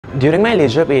During my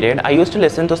leisure period, I used to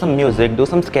listen to some music, do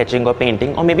some sketching or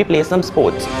painting, or maybe play some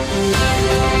sports.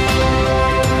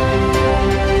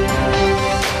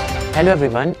 Hello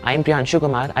everyone, I am Priyanshu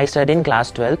Kumar. I study in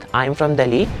class 12th. I am from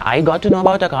Delhi. I got to know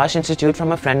about Aakash Institute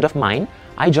from a friend of mine.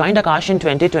 I joined Aakash in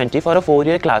 2020 for a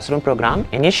 4-year classroom program.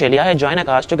 Initially, I joined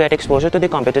Aakash to get exposure to the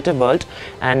competitive world,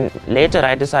 and later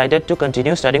I decided to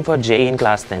continue studying for JEE in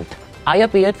class 10th. I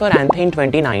appeared for ANTHE in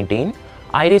 2019.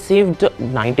 I received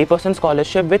 90%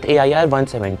 scholarship with AIR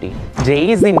 170.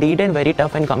 JEE is indeed a very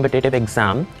tough and competitive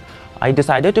exam. I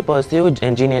decided to pursue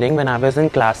engineering when I was in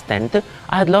class 10th.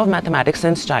 I had loved mathematics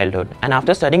since childhood, and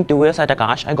after studying 2 years at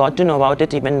Aakash, I got to know about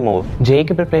it even more. JEE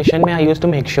की preparation में I used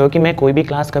to make sure कि मैं कोई भी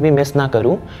class कभी miss ना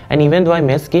करूँ, and even though I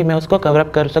miss कि मैं उसको cover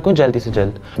up कर सकूँ जल्दी से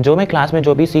जल्द. जो मैं class में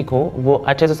जो भी सीखूँ वो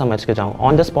अच्छे से समझ के जाऊँ.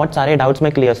 On the spot सारे doubts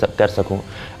मैं clear कर सकूँ.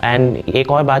 And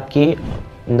एक और बात कि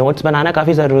नोट्स बनाना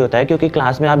काफ़ी ज़रूरी होता है, क्योंकि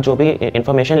क्लास में आप जो भी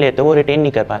इन्फॉर्मेशन लेते हो वो रिटेन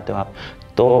नहीं कर पाते हो आप,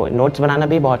 तो नोट्स बनाना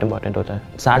भी बहुत इंपॉर्टेंट होता है.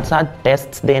 साथ साथ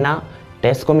टेस्ट्स देना,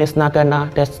 टेस्ट को मिस ना करना,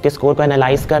 टेस्ट के स्कोर को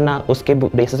एनालाइज करना, उसके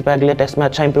बेसिस पर अगले टेस्ट में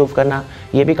अच्छा इंप्रूव करना,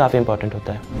 ये भी काफ़ी इंपॉर्टेंट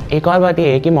होता है. एक और बात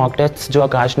ये है कि मॉक टेस्ट जो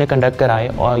आकाश ने कंडक्ट कराए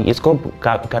और इसको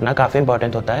करना काफ़ी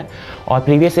इंपॉर्टेंट होता है, और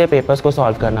प्रीवियस ईयर पेपर्स को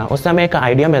सॉल्व करना, उससे हमें एक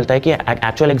आइडिया मिलता है कि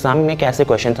एक्चुअल एग्जाम में कैसे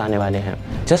क्वेश्चन आने वाले हैं.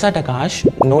 जैसा आकाश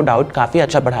नो डाउट काफ़ी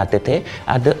अच्छा पढ़ाते थे.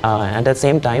 एट द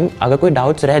सेम टाइम अगर कोई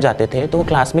डाउट्स रह जाते थे तो वो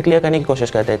क्लास में क्लियर करने की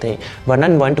कोशिश करते थे, वरना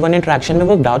 1-to-1 इंट्रैक्शन में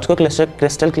वो डाउट्स को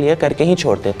क्रिस्टल क्लियर करके ही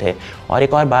छोड़ते थे. और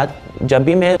एक और बात, जब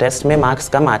भी मेरे टेस्ट में मार्क्स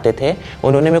कम आते थे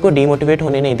उन्होंने मेरे को डीमोटिवेट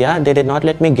होने नहीं दिया. They did not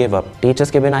let me give up.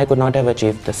 Teachers के बिना I could not have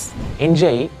achieved this. In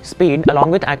JEE, speed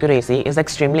along with accuracy is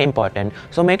extremely important,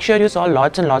 so make sure you solve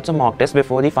lots and lots of mock tests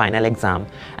before the final exam.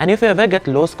 And if you ever get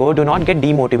low score, do not get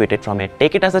demotivated from it.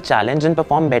 Take it as a challenge and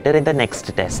perform better in the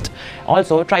next test.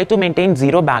 Also, try to maintain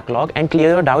zero backlog and clear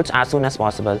your doubts as soon as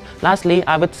possible. Lastly,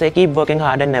 I would say keep working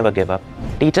hard and never give up.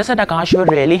 Teachers at Aakash were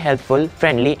really helpful,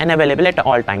 friendly and available at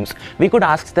all times. We could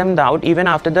ask them out even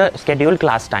after the scheduled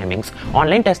class timings.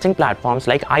 Online testing platforms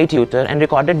like iTutor and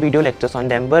recorded video lectures on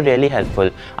them were really helpful.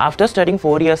 After studying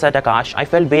 4 years at Aakash, I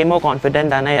felt way more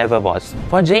confident than I ever was.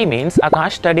 For JEE Mains,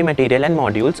 Aakash study material and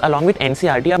modules along with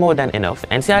NCERT are more than enough.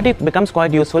 NCERT becomes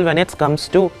quite useful when it comes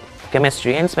to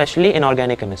chemistry and especially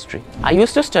inorganic chemistry. I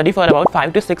used to study for about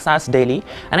 5 to 6 hours daily,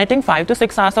 and I think 5 to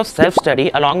 6 hours of self-study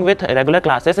along with regular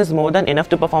classes is more than enough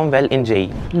to perform well in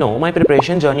JEE. No, my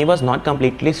preparation journey was not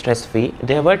completely stress-free.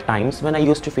 There were times when I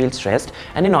used to feel stressed,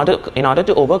 and in order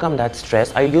to overcome that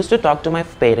stress, I used to talk to my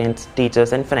parents,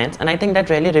 teachers and friends, and I think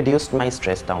that really reduced my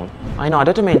stress down. In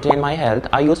order to maintain my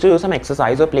health, I used to do some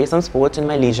exercise or play some sports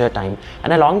in my leisure time,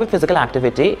 and along with physical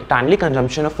activity, timely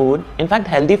consumption of food, in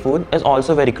fact healthy food, is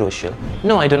also very crucial.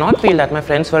 No, I do not feel that my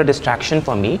friends were a distraction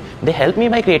for me. They help me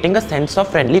by creating a sense of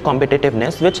friendly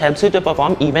competitiveness which helps you to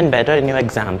perform even better in your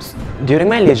exams. During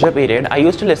my leisure period, I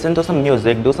used to listen to some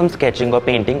music, do some sketching or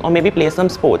painting, or maybe play some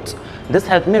sports. This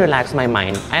helped me relax my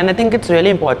mind, and I think it's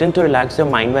really important to relax your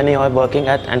mind when you are working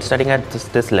at and studying at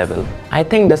this level. I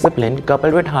think discipline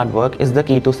coupled with hard work is the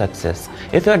key to success.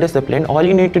 If you are disciplined,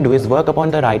 all you need to do is work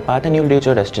upon the right path and you'll reach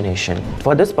your destination.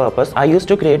 For this purpose, I used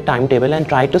to create timetable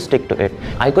and try to stick to it.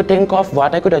 I could think of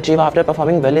what I could achieve after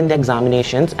performing well in the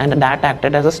examinations, and that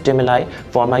acted as a stimuli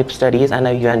for my studies, and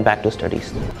I went back to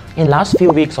studies. In last few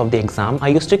weeks of the exam, I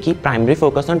used to keep primary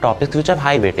focus on topics which have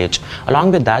high weightage.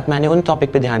 Along with that, मैंने उन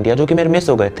topic पे ध्यान दिया जो कि मेरे miss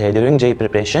हो गए थे during JEE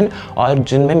preparation और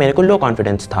जिनमें मेरे को low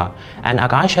confidence था. And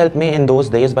Aakash helped me in those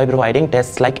days by providing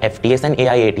tests like FTS and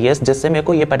AIATS, जिससे मेरे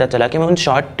को ये पता चला कि मैं उन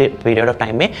short period of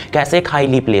time में कैसे एक high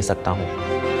leap ले सकता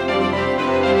हूँ.